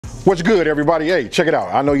What's good, everybody? Hey, check it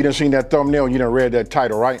out. I know you done seen that thumbnail and you done read that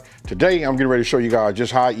title, right? Today, I'm getting ready to show you guys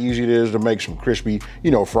just how easy it is to make some crispy,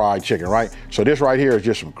 fried chicken, right? So this right here is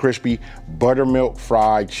just some crispy buttermilk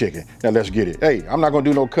fried chicken. Now let's get it. Hey, I'm not gonna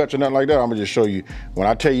do no cuts or nothing like that. I'm gonna just show you. When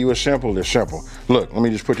I tell you it's simple, it's simple. Look, let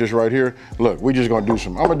me just put this right here. Look, we just gonna do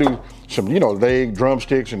some, I'm gonna do some, leg,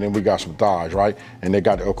 drumsticks, and then we got some thighs, right? And they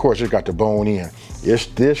got, of course, it got the bone in. It's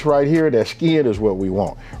this right here, that skin is what we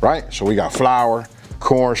want, right? So we got flour,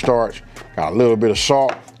 cornstarch, got a little bit of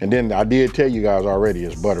salt, and then I did tell you guys already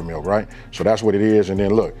it's buttermilk, right? So that's what it is. And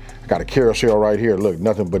then look, I got a carousel right here. Look,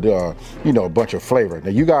 nothing but a bunch of flavor. Now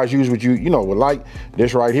you guys use what you would like.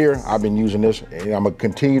 This right here, I've been using this, and I'm gonna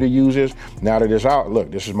continue to use this now that it's out. Look,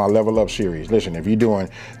 this is my Level Up series. Listen, if you're doing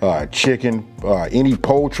chicken, any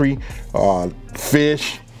poultry,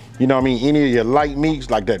 fish, any of your light meats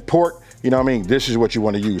like that pork, this is what you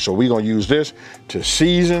want to use. So we're going to use this to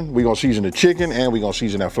season. We're going to season the chicken and we're going to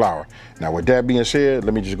season that flour. Now with that being said,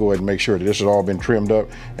 let me just go ahead and make sure that this has all been trimmed up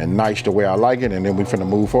and nice the way I like it, and then we're finna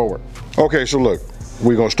move forward. Okay, so look,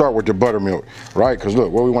 we're going to start with the buttermilk, right? Because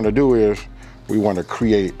look, what we want to do is we want to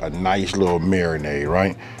create a nice little marinade,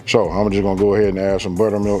 right? So I'm just going to go ahead and add some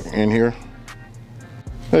buttermilk in here.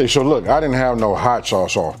 Hey, so look, I didn't have no hot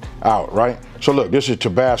sauce out, right? So look, this is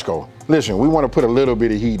Tabasco. Listen, we want to put a little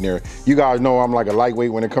bit of heat in there. You guys know I'm like a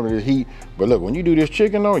lightweight when it comes to the heat, but look, when you do this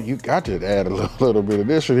chicken though, you got to add a little bit of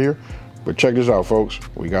this in here. But check this out, folks.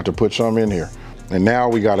 We got to put some in here. And now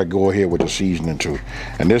we got to go ahead with the seasoning too.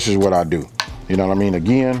 And this is what I do. You know what I mean?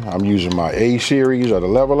 Again, I'm using my A series of the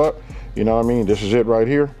Level Up. You know what I mean? This is it right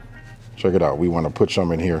here. Check it out. We want to put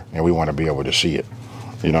some in here and we want to be able to see it.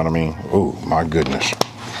 You know what I mean? Oh, my goodness.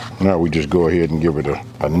 Now we just go ahead and give it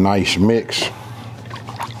a nice mix.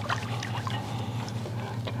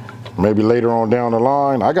 Maybe later on down the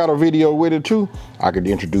line, I got a video with it too. I could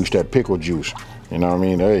introduce that pickle juice. You know what I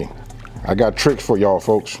mean? Hey, I got tricks for y'all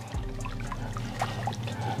folks.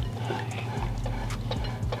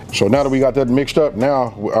 So now that we got that mixed up,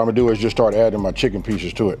 now what I'm gonna do is just start adding my chicken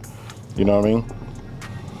pieces to it. You know what I mean?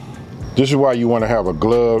 This is why you wanna have a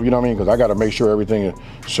glove, you know what I mean? Because I gotta make sure everything is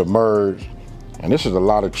submerged. And this is a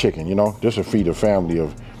lot of chicken, This will feed a family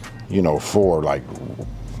of, 4, like,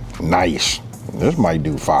 nice. This might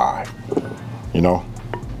do 5,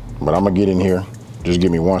 But I'm gonna get in here. Just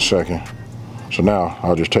give me 1 second. So now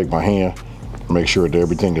I'll just take my hand, make sure that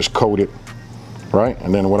everything is coated, right?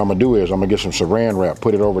 And then what I'm gonna do is I'm gonna get some saran wrap,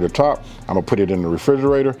 put it over the top. I'm gonna put it in the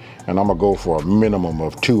refrigerator, and I'm gonna go for a minimum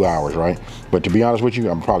of 2 hours, right? But to be honest with you,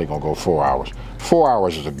 I'm probably gonna go 4 hours. 4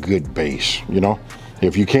 hours is a good base,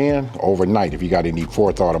 If you can, overnight, if you got any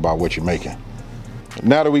forethought about what you're making.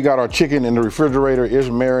 Now that we got our chicken in the refrigerator, it's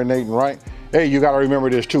marinating, right? Hey, you gotta remember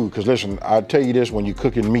this too, because listen, I tell you this when you're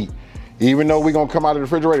cooking meat. Even though we're gonna come out of the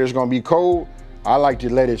refrigerator, it's gonna be cold, I like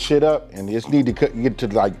to let it sit up and it's need to get to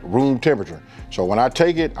like room temperature. So when I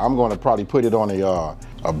take it, I'm gonna probably put it on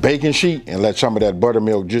a baking sheet and let some of that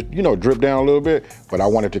buttermilk just, drip down a little bit, but I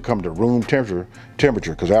want it to come to room temperature,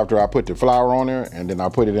 because after I put the flour on there and then I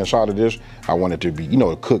put it inside of this, I want it to be,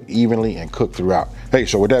 cook evenly and cook throughout. Hey,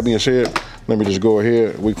 so with that being said, let me just go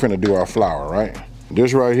ahead. We're finna do our flour, right?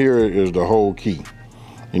 This right here is the whole key.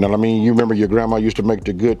 You know what I mean? You remember your grandma used to make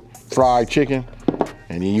the good fried chicken?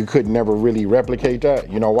 And you could never really replicate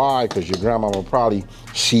that. You know why? Because your grandmama probably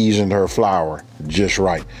seasoned her flour just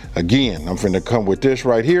right. Again, I'm finna come with this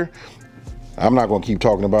right here. I'm not gonna keep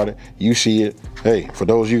talking about it. You see it. Hey, for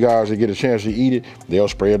those of you guys that get a chance to eat it, they'll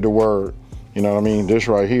spread the word. You know what I mean? This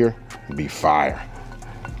right here be fire.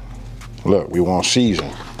 Look, we want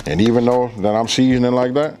season. And even though that I'm seasoning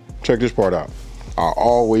like that, check this part out. I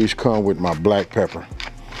always come with my black pepper,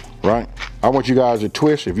 right? I want you guys to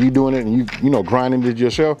twist. If you're doing it and you grinding it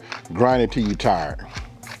yourself, grind it till you're tired.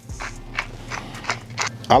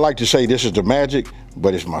 I like to say this is the magic,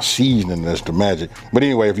 but it's my seasoning that's the magic. But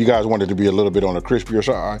anyway, if you guys want it to be a little bit on the crispier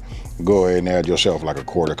side, go ahead and add yourself like a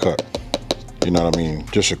 1/4 cup. You know what I mean?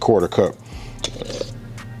 Just a 1/4 cup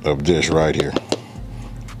of this right here.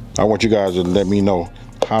 I want you guys to let me know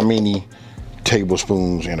how many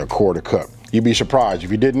tablespoons in a 1/4 cup. You'd be surprised.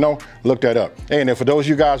 If you didn't know, look that up. Hey, and then for those of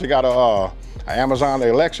you guys that got a Amazon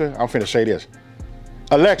Alexa, I'm finna say this.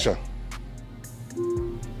 Alexa,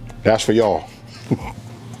 that's for y'all.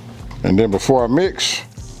 And then before I mix,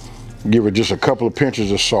 give it just a couple of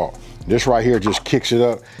pinches of salt. This right here just kicks it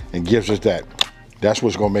up and gives us that. That's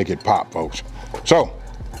what's gonna make it pop, folks. So,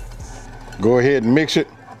 go ahead and mix it.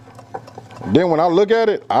 Then when I look at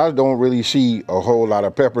it, I don't really see a whole lot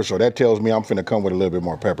of pepper, so that tells me I'm finna come with a little bit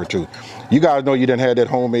more pepper too. You guys know you done had that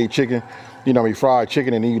homemade chicken you know, fried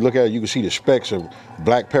chicken, and then you look at it, you can see the specks of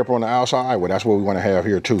black pepper on the outside. Well, that's what we want to have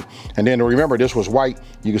here too. And then remember, this was white.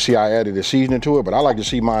 You can see I added the seasoning to it, but I like to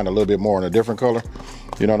see mine a little bit more in a different color.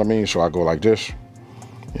 You know what I mean? So I go like this.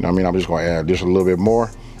 You know what I mean? I'm just going to add this a little bit more.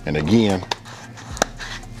 And again,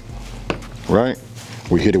 right,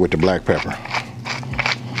 we hit it with the black pepper.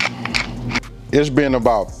 It's been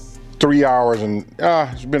about 3 hours and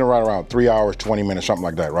it's been right around 3 hours, 20 minutes, something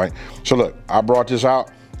like that, right? So look, I brought this out.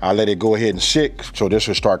 I let it go ahead and sit, so this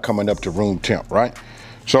will start coming up to room temp, right?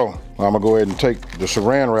 So I'm gonna go ahead and take the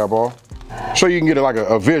saran wrap off so you can get it like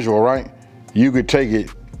a visual, right? You could take it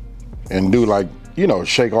and do like, you know,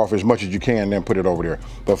 shake off as much as you can and then put it over there.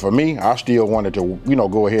 But for me, I still wanted to, you know,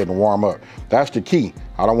 go ahead and warm up. That's the key.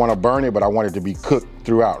 I don't want to burn it, but I want it to be cooked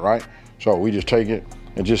throughout, right? So we just take it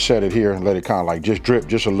and just set it here and let it kind of like just drip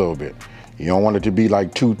just a little bit. You don't want it to be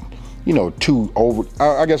like too, you know, too over,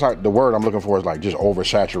 I guess the word I'm looking for is like just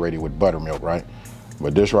oversaturated with buttermilk, right?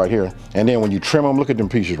 But this right here, and then when you trim them, look at them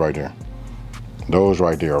pieces right there. Those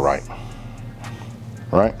right there are right.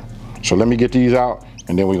 Right? So let me get these out,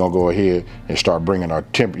 and then we're gonna go ahead and start bringing our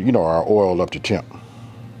temp, you know, our oil up to temp.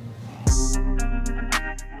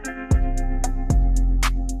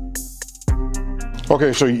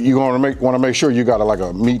 Okay, so you're gonna want to make sure you got like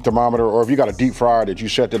a meat thermometer, or if you got a deep fryer that you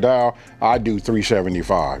set the dial, I do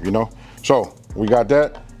 375, you know? So we got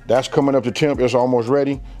that. That's coming up to temp. It's almost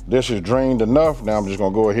ready. This is drained enough. Now I'm just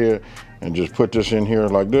gonna go ahead and just put this in here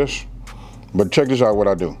like this. But check this out what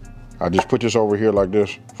I do. I just put this over here like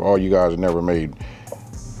this for all you guys that never made.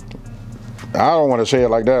 I don't want to say it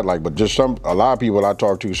like that, but just a lot of people I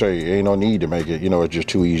talk to say ain't no need to make it, you know, it's just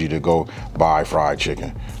too easy to go buy fried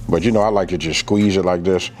chicken. But you know, I like to just squeeze it like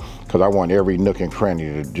this because I want every nook and cranny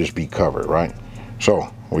to just be covered, right?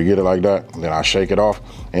 So we get it like that, then I shake it off,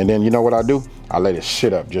 and then you know what I do? I let it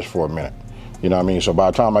sit up just for a minute. You know what I mean? So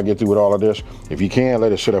by the time I get through with all of this, if you can,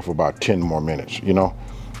 let it sit up for about 10 more minutes, you know?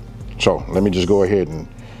 So let me just go ahead and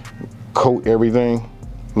coat everything.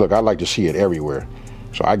 Look, I like to see it everywhere.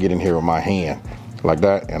 So I get in here with my hand like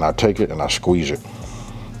that, and I take it and I squeeze it.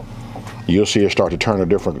 You'll see it start to turn a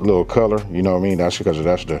different little color, you know what I mean? That's because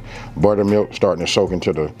that's the buttermilk starting to soak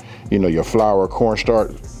into the, you know, your flour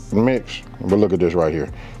cornstarch mix. But look at this right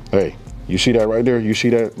here. Hey, you see that right there? You see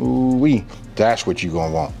that? Ooh-wee. That's what you're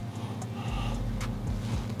gonna want.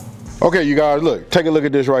 Okay, you guys, look, take a look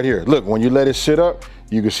at this right here. Look, when you let it sit up,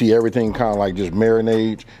 you can see everything kind of like just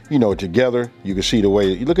marinades, you know, together. You can see the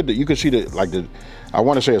way, you look at the, you can see the, like the, I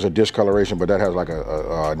want to say it's a discoloration, but that has like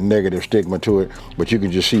a negative stigma to it. But you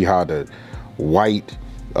can just see how the white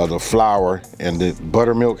of the flour and the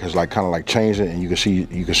buttermilk has like kind of like changed it, and you can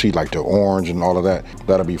see like the orange and all of that.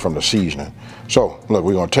 That'll be from the seasoning. So look,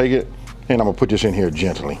 we're gonna take it and I'm gonna put this in here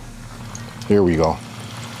gently. Here we go.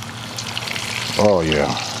 Oh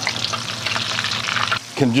yeah.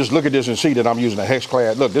 Can just look at this and see that I'm using a hex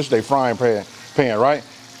clad. Look, this is a frying pan, right?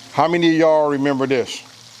 How many of y'all remember this?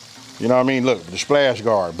 You know what I mean? Look, the splash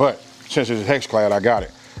guard, but since it's hex clad, I got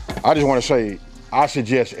it. I just want to say, I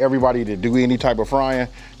suggest everybody to do any type of frying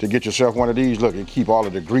to get yourself one of these. Look, it keep all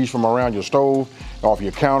of the grease from around your stove, off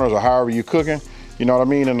your counters, or however you're cooking. You know what I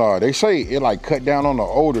mean? And they say it like cut down on the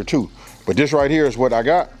odor too. But this right here is what I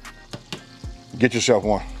got. Get yourself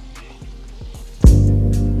one.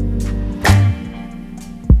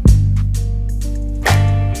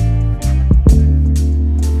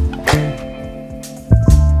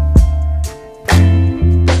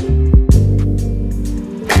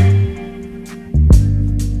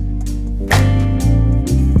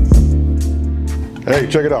 Hey,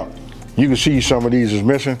 check it out. You can see some of these is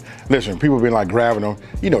missing. Listen, people have been like grabbing them,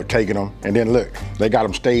 you know, taking them, and then look, they got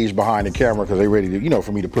them staged behind the camera because they ready to, you know,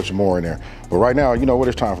 for me to put some more in there. But right now, you know what,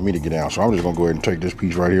 it's time for me to get down. So I'm just gonna go ahead and take this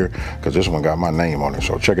piece right here because this one got my name on it.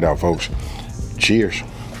 So check it out, folks. Cheers.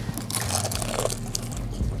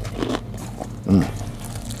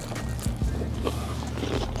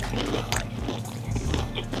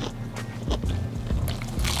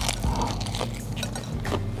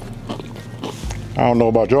 I don't know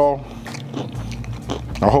about y'all.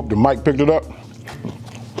 I hope the mic picked it up.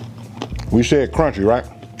 We said crunchy, right?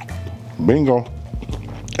 Bingo.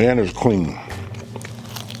 And it's clean.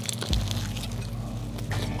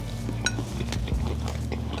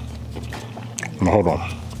 Now, hold on.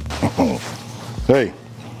 Hey,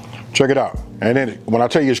 check it out. And then when I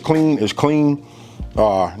tell you it's clean, it's clean.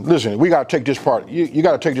 Listen, we gotta take this part. You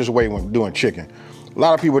gotta take this away when doing chicken. A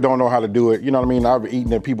lot of people don't know how to do it. You know what I mean? I've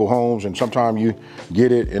eaten at people's homes, and sometimes you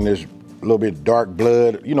get it and there's a little bit dark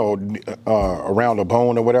blood, you know, around the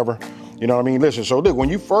bone or whatever. You know what I mean? Listen, so look, when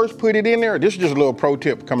you first put it in there, this is just a little pro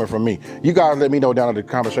tip coming from me. You guys let me know down in the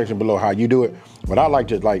comment section below how you do it. But I like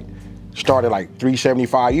to like start at like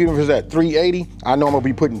 375. Even if it's at 380, I know I'm gonna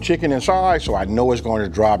be putting chicken inside, so I know it's going to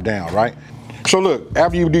drop down, right? So look,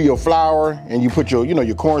 after you do your flour and you put your,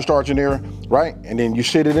 your cornstarch in there, right? And then you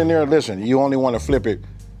sit it in there, listen, you only want to flip it.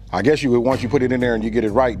 I guess you would, once you put it in there and you get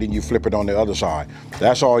it right, then you flip it on the other side.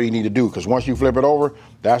 That's all you need to do, because once you flip it over,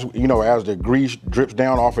 that's, as the grease drips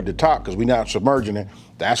down off at the top, because we're not submerging it,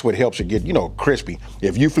 that's what helps it get, crispy.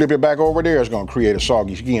 If you flip it back over there, it's gonna create a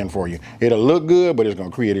soggy skin for you. It'll look good, but it's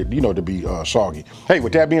gonna create it, to be soggy. Hey,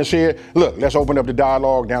 with that being said, look, let's open up the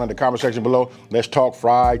dialogue down in the comment section below. Let's talk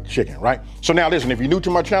fried chicken, right? So now listen, if you're new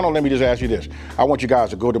to my channel, let me just ask you this. I want you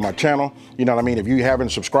guys to go to my channel, If you haven't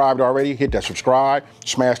subscribed already, hit that subscribe,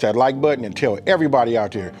 smash that like button, and tell everybody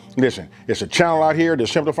out there, listen, it's a channel out here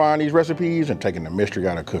that's simplifying these recipes and taking the mystery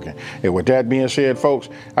out of cooking. And with that being said, folks,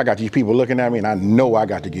 I got these people looking at me, and I know I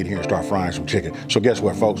got to get here and start frying some chicken. So guess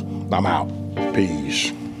what, folks? I'm out.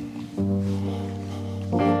 Peace.